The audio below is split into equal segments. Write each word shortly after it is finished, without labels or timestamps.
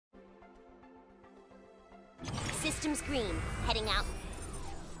Systems green. Heading out.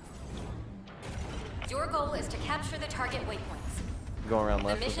 Your goal is to capture the target waypoints. Go around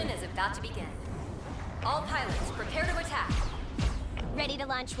left. The mission is about to begin. All pilots, prepare to attack. Ready to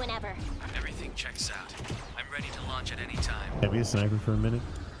launch whenever. Everything checks out. I'm ready to launch at any time. Can I be a sniper for a minute?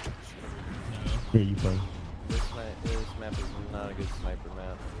 No. Yeah, you play. This map is not a good sniper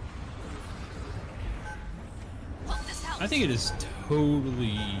map. I think it is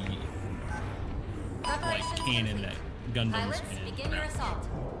totally like canon that Gundams Pilots, begin your assault.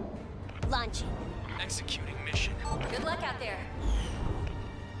 Launching. Executing mission. Good luck out there.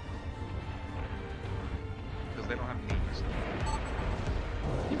 Because they don't have knees.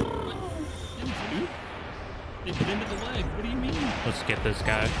 They hit into the leg. What do you mean? Let's get this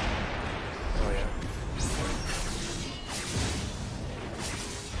guy. Oh yeah.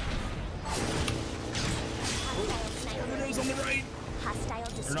 Overdose on the right. Hostile Or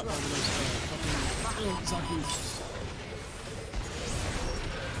destroyed. not overdose. Zaku.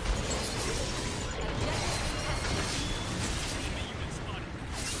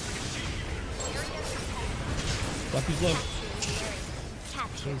 Zaku's low.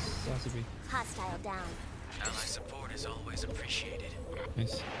 Capture. Sasabi. Hostile down. Ally support is always appreciated.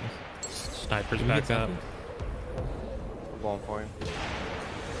 Nice. Sniper's Did we back get up. Zaku? I'm going for him.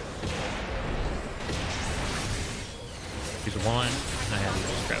 He's one. I have to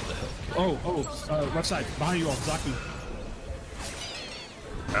just grab the hill. Left side. Behind you all. Zaku.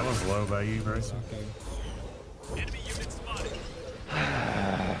 That one's low by you, Bryce. Okay. Enemy unit spotted.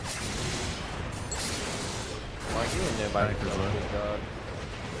 Mark, you in there by Back as well. God.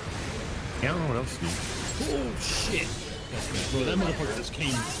 Yeah, I don't know what else to do. Oh shit! Bro, that motherfucker just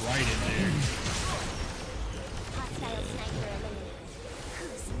came right in there. Hostile sniper eliminated.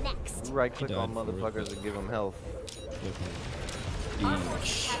 Who's next? Right click He on died for it. motherfuckers and give them health.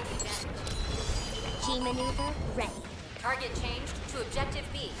 G maneuver ready. Target changed to objective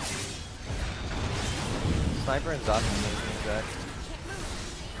B. Sniper and Zaku moving back. Can't move.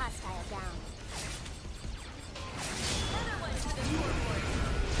 Hostile down.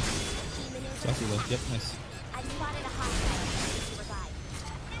 G maneuver. Zaku low. Yep, nice. I spotted a hostile. Revive.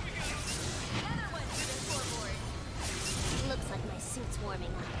 Looks like my suit's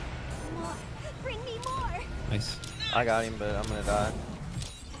warming up. More. Bring me more. Nice. I got him, but I'm gonna die.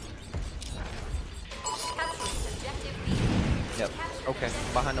 Capturing objective B. Yep. Okay.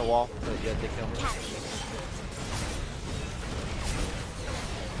 Behind the wall. But yeah, they kill me. Capture.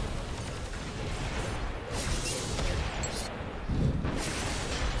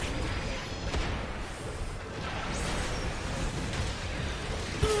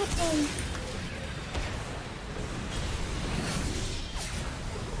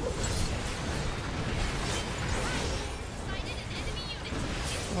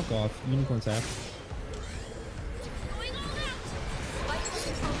 Fuck off. Unicorn's half.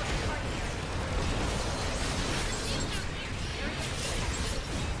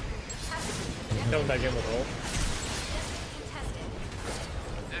 Coming back in with roll.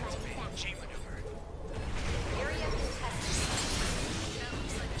 Activating G maneuver. Area contested.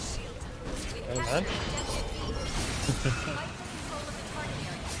 Hey, man.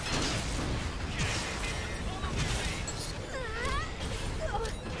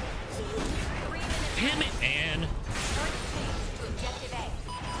 Damn it, man.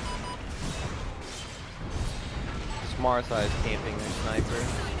 Smart size camping their sniper.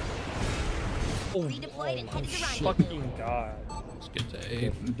 Redeployed and headed to rendezvous. Fucking god. Let's get to Okay, A.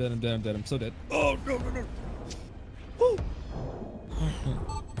 I'm dead, I'm dead, I'm dead. I'm so dead. Oh, no, no, no. Woo.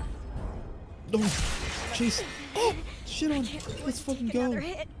 No. Chase. Oh, shit on. Let's fucking go.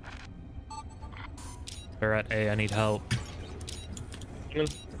 They're at A. I need help.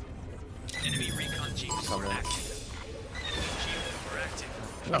 Enemy recon G maneuver active. G maneuver active.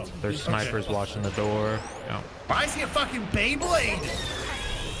 Oh, There's snipers watching the door. Oh. Why is he a fucking Beyblade?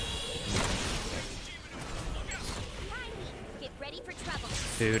 Get ready for trouble.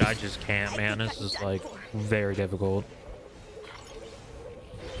 Dude, I just can't, man. This is like very difficult.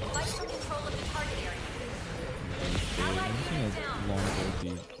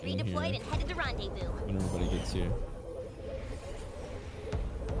 Redeployed and headed to rendezvous. When everybody gets here.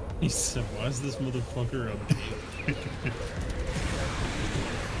 He said, why is this motherfucker up here?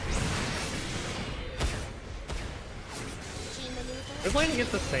 We're playing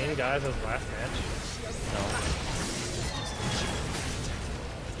against the same guys as last match.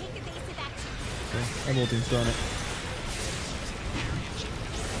 Take evasive action. Okay, our whole team's throwing it.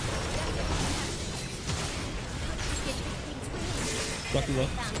 Lucky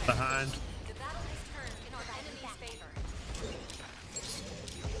left. Behind. The battle has turned in our enemy's favor.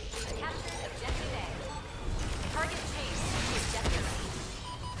 Capture objective A. Target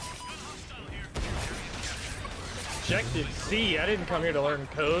Objective C. I didn't come here to learn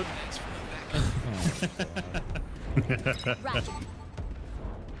code. Roger.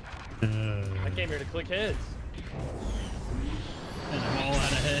 I came here to click heads. And I'm all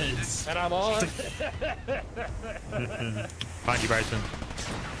out of heads. And I'm all. Find you, Bryson.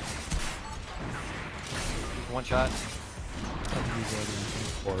 One shot.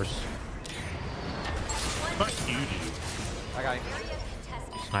 Of course. Fuck you, dude. I got him.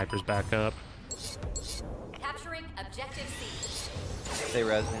 Sniper's back up. Capturing objective C. Stay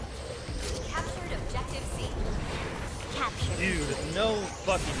resident. Captured objective C. Capture. Dude, no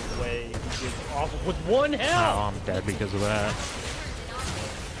fucking way. He is awful with one Oh, health. I'm dead because of that.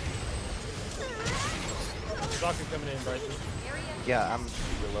 Doctor coming in, Bryson. Yeah, I'm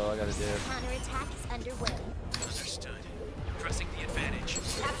super low. I gotta do it. Counterattack is underway. Understood. Pressing the advantage.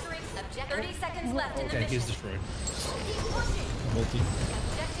 Capturing objective. 30 seconds left in the Okay, he's mission. destroyed. Keep pushing. Multi.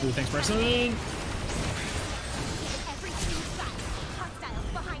 Objective Ooh, thanks, Bryson. Everything you've got. Hostiles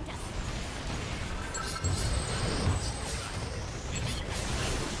behind us.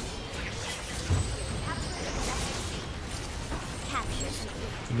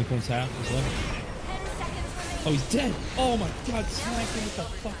 Capture. Unicorn's half is left. 10 seconds remaining. Oh, he's dead. Oh my god, sniped him with the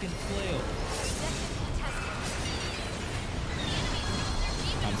fucking flail.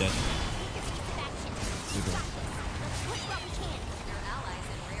 I'm dead. You're good. Push what we can. Your allies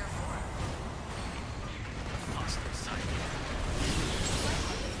in rare form. Hostile sight.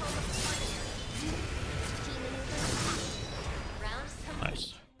 Rounds complete.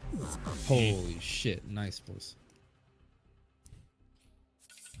 Nice. Holy shit. Nice, boys.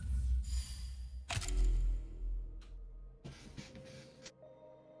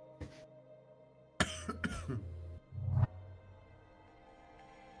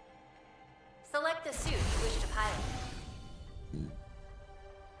 Select the suit you wish to pilot.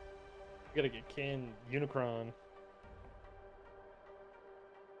 Gotta get Ken Unicron.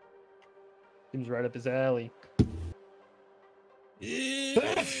 Seems right up his alley.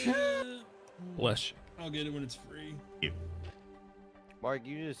 Bless you. I'll get it when it's free. Mark,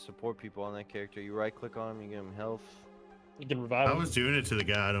 you just support people on that character. You right click on him, you give him health. You can revive I him. was doing it to the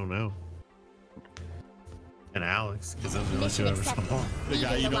guy I don't know. And Alex, because those are the only two I ever Mission saw. The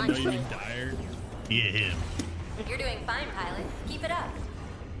guy you the don't know, launch you mean pad. Dyer. Yeah, him. You're doing fine, pilot. Keep it up.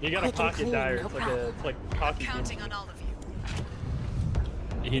 You got a Quick and pocket clean, dyer. no It's like problem. it's like hockey. Counting on all of you.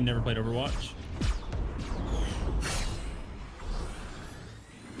 He never played Overwatch.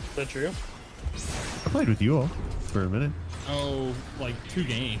 Is that true? I played with you all for a minute. Oh, like 2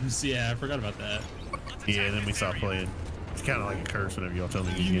 games. Yeah, I forgot about that. Yeah, and then we stopped playing. It's kind of like a curse whenever y'all tell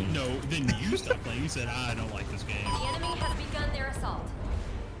me these You games. no, then you stopped playing. You said I don't like this game. The enemy has begun their assault.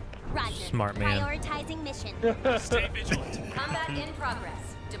 Roger. Smart man. Prioritizing mission. Stay vigilant. Combat in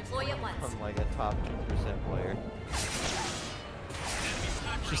progress. Deploy at once. I'm like a top 2% player.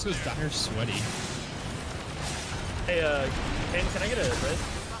 Just because Dyer's sweaty. Hey, Ken, can I get a res?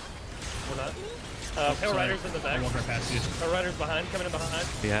 Or not? Pale Sorry. Riders in the back. I'll walk right past you. Pale Riders behind, coming in behind.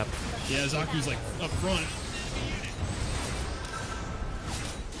 Yeah. Yeah, Zaku's like up front.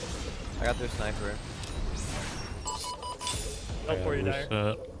 I got their sniper. Help for you, Dyer.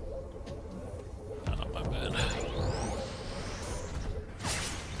 Oh, my bad.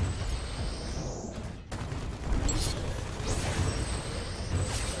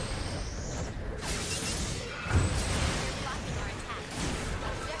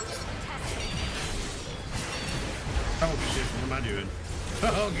 Oh shit, what am I doing?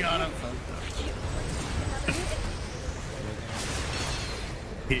 Oh god, I'm fucked up.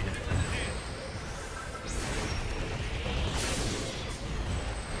 Yeah.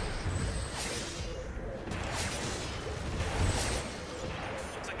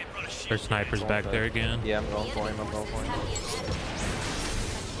 Looks like they brought a shield. Their sniper's back there again. Yeah, I'm going for him. I'm going for him.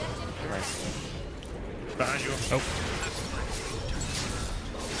 Nice. Behind you. Oh.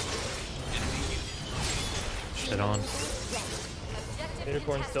 Shit on.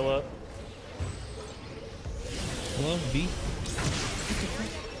 Unicorn's still up. Hello, B.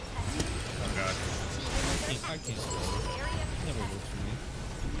 Oh god. I can't. Never works for me.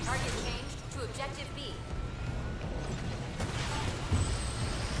 Target changed to objective B.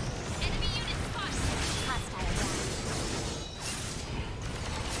 Enemy unit spotted. Hostile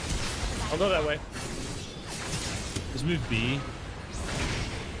down. I'll go that way. Let's move B.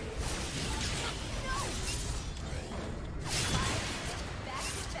 Back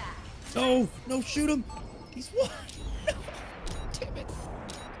to back. No, no, shoot him. He's one. No. Damn it.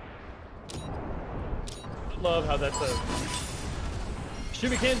 Love how that's a.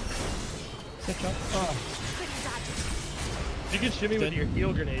 Shoot me, Ken. Set shot. Oh. Quick dodges. You can shimmy with your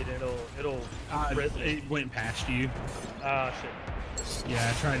heal grenade and it'll resonate. It went past you. Ah, shit. Yeah,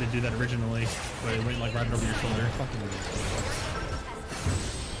 I tried to do that originally, but it went like right over your shoulder. Fucking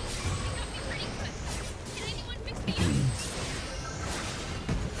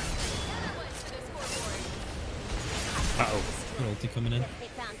Uh-oh. Ulti coming in. They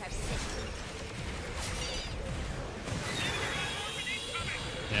found our position.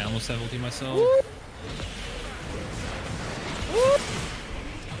 Yeah, I almost have ulti myself.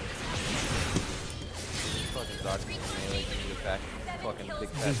 Fucking dodge me, like, you get back. Fucking big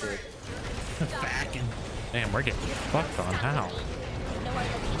fat dude. backing. Damn, we're getting fucked on. How? Know our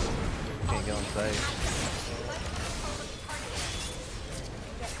location. Can't get on site.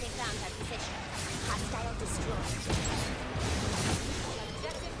 Yes, they found our position. Hostile destroyed.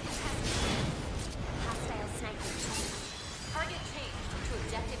 Objective contested. Hostile sniper. Target changed to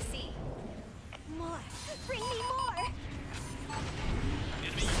objective C. More. Bring me more.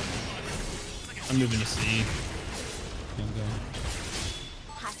 I'm moving to C. I'm going.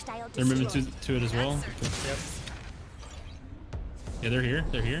 Hostile They're moving destroyed. to it as well. Yep. Yeah, they're here.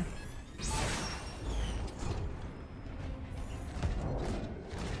 They're here.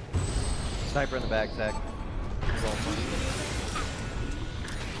 Sniper in the back, Zach.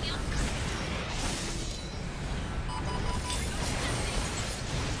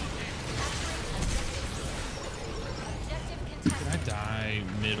 Did I die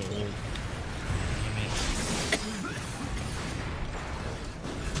middle?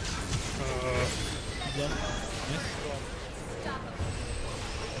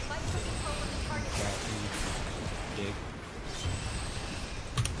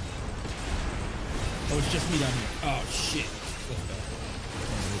 Oh, it's just me down here. Oh shit.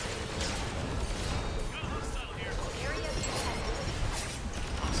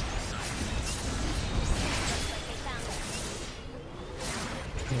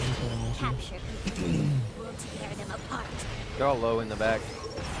 Capture complete. We'll tear them apart. They're all low in the back.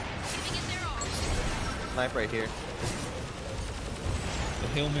 Sniper right here. The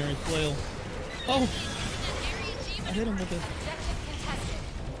Hail Mary flail. Oh! I hit him with it.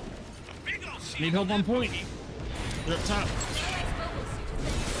 Need help on point. They're up top.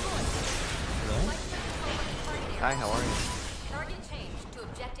 Hi, how are you? Target changed to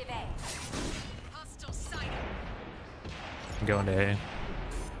objective A. Hostile sighted. I'm going to A.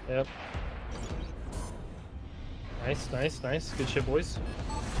 Yep. Nice, nice, nice. Good shit, boys.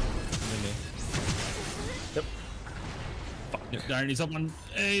 Yep. Yep, Dynasty's up on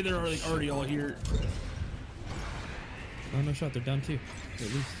A. They're already all here. Oh, no shot. They're down too. At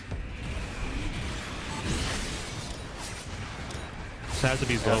least. This has to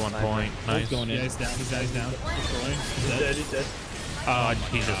be low on point. Nice. Going in. Yeah, he's down. He's down. He's down. He's dead, he's dead. Oh,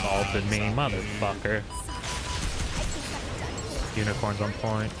 he just ulted me, motherfucker. Unicorn's on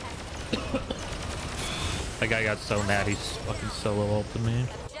point. That guy got so mad he's fucking solo ulted me.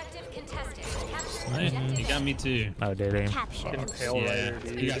 Objective contested. Capture Hey, objective he got me too. Oh, did he? Capture. Impale Yeah, rider,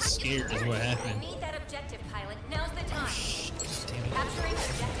 dude. he got scared is what A. happened. Need that objective, pilot. Now's the time. Capturing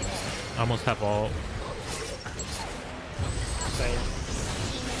objective I almost have all. Same.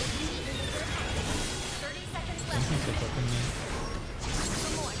 30 seconds left. For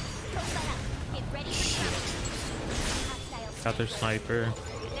more. Go set up. Get ready for combat. Hostile Got their sniper. Now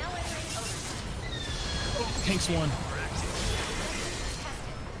entering overtime. Tanks one.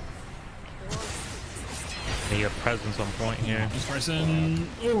 Need a presence on point here. This person.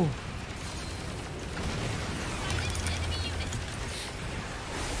 Oh.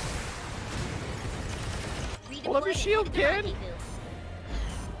 Pull up your shield, kid.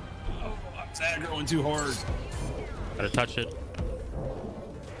 Oh, it's aggroing too hard. Gotta touch it.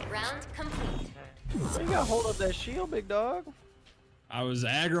 Round complete. You gotta hold up that shield, big dog. I was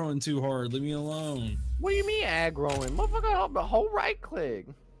aggroing too hard. Leave me alone. What do you mean aggroing? Motherfucker, hold right click.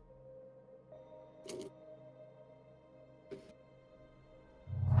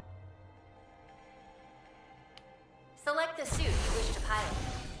 Select the suit you wish to pilot.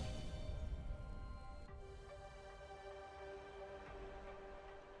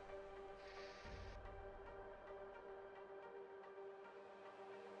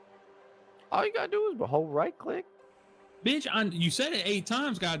 All you gotta do is hold right click. Bitch, you said it 8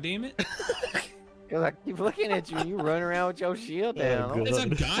 times, goddammit. Cause I keep looking at you and you run around with your shield down. It's a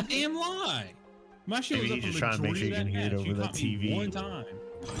goddamn lie. My shit was Maybe up he's for just trying to make majority sure you can of that hear it match. You over the caught me TV. one time.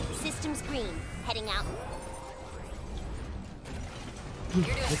 Systems green. Heading out. You're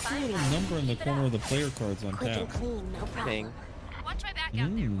doing What's the fine, little pilot. number in the Keep it corner up. of the player cards on Quick tap? and clean. No problem. Ping. Watch my back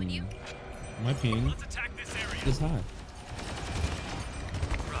out there, would you? My ping Let's attack this area. is high.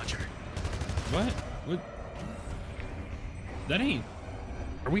 Roger. What? What? That ain't.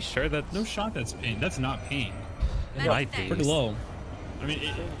 Are we sure that No shot that's ping. That's not ping. it might be? Pretty low. I mean,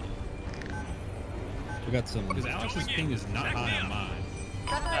 We got some. because Alex's ping is not high on mine.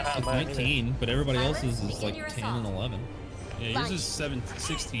 It's 19, but everybody else's is like 10 and 11. Yeah, yours is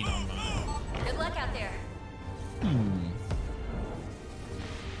 16 on mine. Good luck out there. Oh,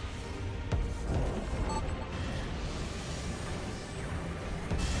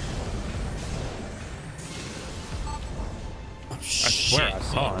 I swear I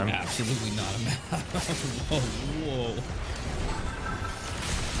saw him. Absolutely not a map. Whoa, whoa.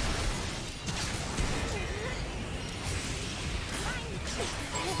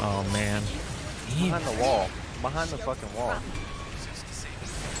 Oh man. Behind the wall. Behind the fucking wall.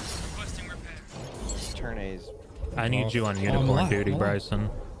 Turn A's. I need you on I'm unicorn alive, duty, I'm alive. Bryson.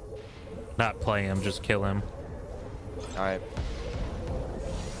 Not play him, just kill him. Alright.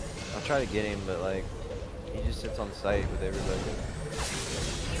 I'll try to get him, but like, he just sits on site with everybody.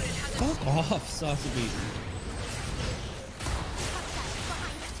 Fuck off, Sasabi.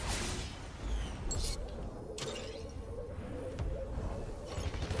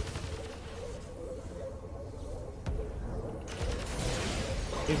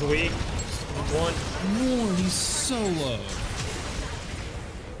 He's weak. He's one. More, he's so low.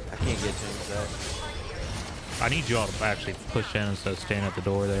 I can't get to him, so. I need you all to actually push in instead of standing at the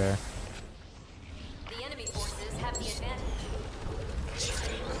door there. The enemy forces have the advantage.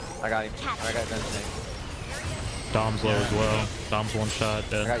 I got him. I got Gunsnake. Dom's low as well. Dom's one shot I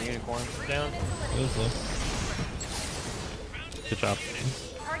dead. got Unicorn. Down. It was low. Good job.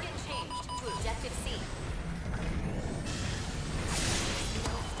 Target changed to objective C.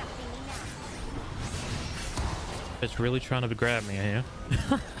 It's really trying to grab me here.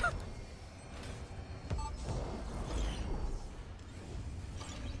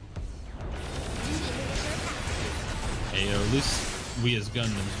 Hey, at least we as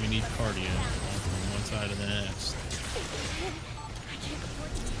Gundams, we need cardio from one side to the next. I can't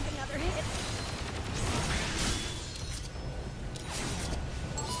afford to take another hit.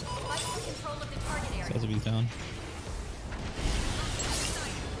 Fight for control of the target area. Sasabi's down.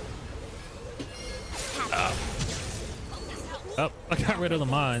 Oh, I got rid of the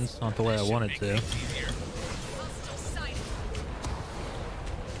mines, not the way I wanted to.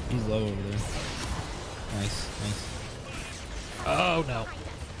 He's low over there. Nice, nice. Oh no.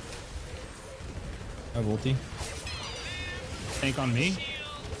 I have ulti. Tank on me.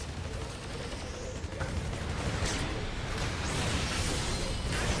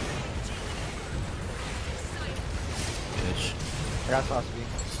 Bitch. I got Sasabi.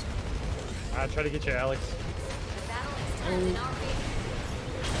 I try to get you, Alex. The battle is turned in our favor.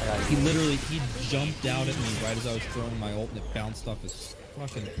 I got He you. literally, he jumped out at me right as I was throwing my ult and it bounced off his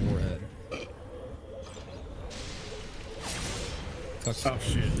fucking forehead. Oh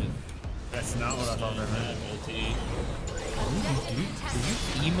shit. That's not what I thought I meant. Ulti.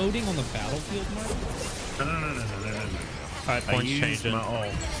 Are you emoting on the battlefield, Mark? No. Alright, I points used changing. my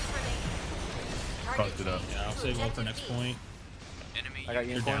ult. Fucked it up. Yeah, I'll save ult for next point. Enemy I got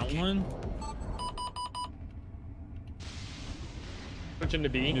You're Unicorn. down one. Switching to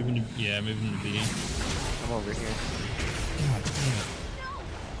B. Moving to, yeah, moving to B. I'm over here.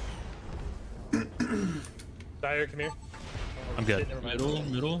 God damn it. Dyer, come here. I'm good. Shit, never mind.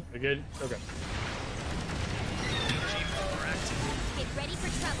 Middle. You're good? Okay. Get ready for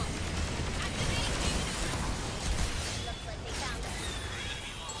trouble. Looks like they found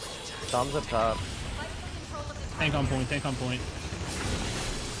us. Tom's up top. Fight for control of the Tank on point, tank on point.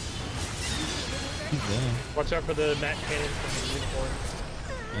 He's low. Watch out for the mat cannon from the unicorn.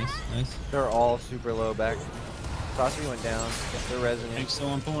 Nice, nice. They're all super low back. Sasabi went down. They're resonant. Tank's still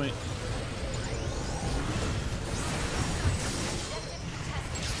on point.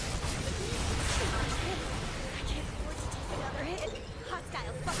 I can't afford to take another hit.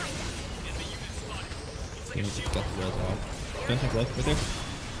 Hostiles behind us. He just got the rails off. Don't take low, right there.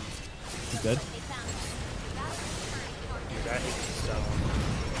 He's dead. They found us. That is down.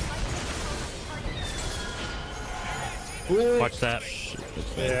 Watch that.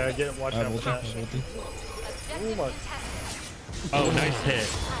 Yeah, get it. Watch I out have for ulti, I that. have ulti. Oh my. Oh, nice hit.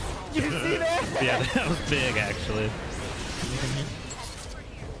 Did you see that? Yeah, that was big actually. The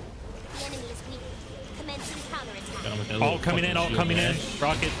enemy is weak. Commencing counterattack. Got him with that All little coming in, fucking all shield coming in. bash.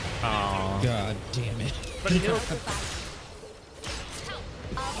 Rocket. Aw. God damn it. But you know,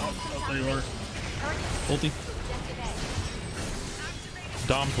 Oh, there you are. Ulti.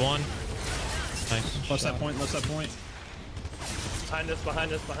 Dom's one. Nice. Left that point, left that point. behind us,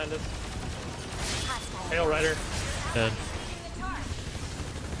 behind us, behind us. Hail Rider. Dead.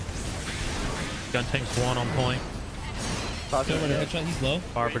 Gun tank's one on point. Toss Go it. right, headshot. He's low.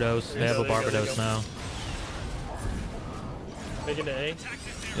 Barbados. They have a Barbados now. Making the A.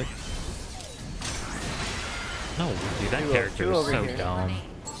 No, dude, that Two character is over so here. dumb. He's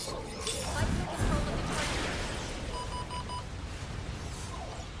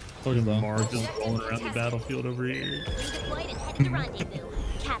low. Mars just rolling around the battlefield over here. Redeployed and headed to rendezvous.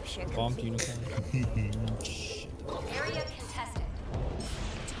 Capture Bomb complete. unicorn. Area contested.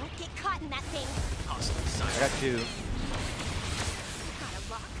 Don't get caught in that thing. I got 2. Got a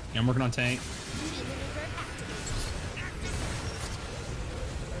lock. Yeah, I'm working on tank. Team maneuver activated.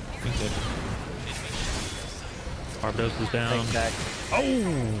 Good, good. Barbados is down. Tank tag.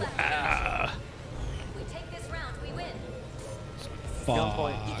 Oh! Ah! We take this round, we win. Gun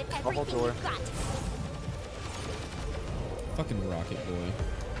point. Fuck. Give it Bubble everything door. you've got. Fucking rocket boy.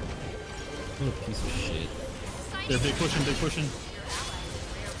 What a piece of shit. They're big pushing, big pushing.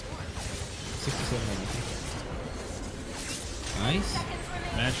 67 on Nice.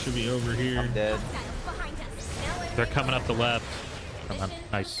 Match should be over here. I'm dead. Behind us. They're coming up the left. Come on.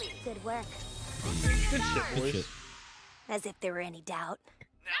 Nice. Good work. Good shit, Good boys. shit. As if there were any doubt.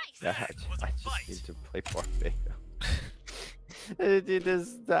 Yeah, I just need to play Barbados.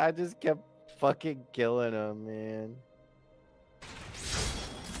 Dude, I just kept fucking killing him, man.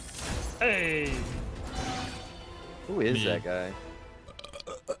 Hey. Who is Me. that guy?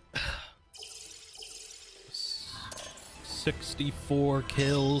 64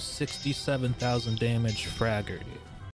 kills, 67,000 damage, fragger, dude.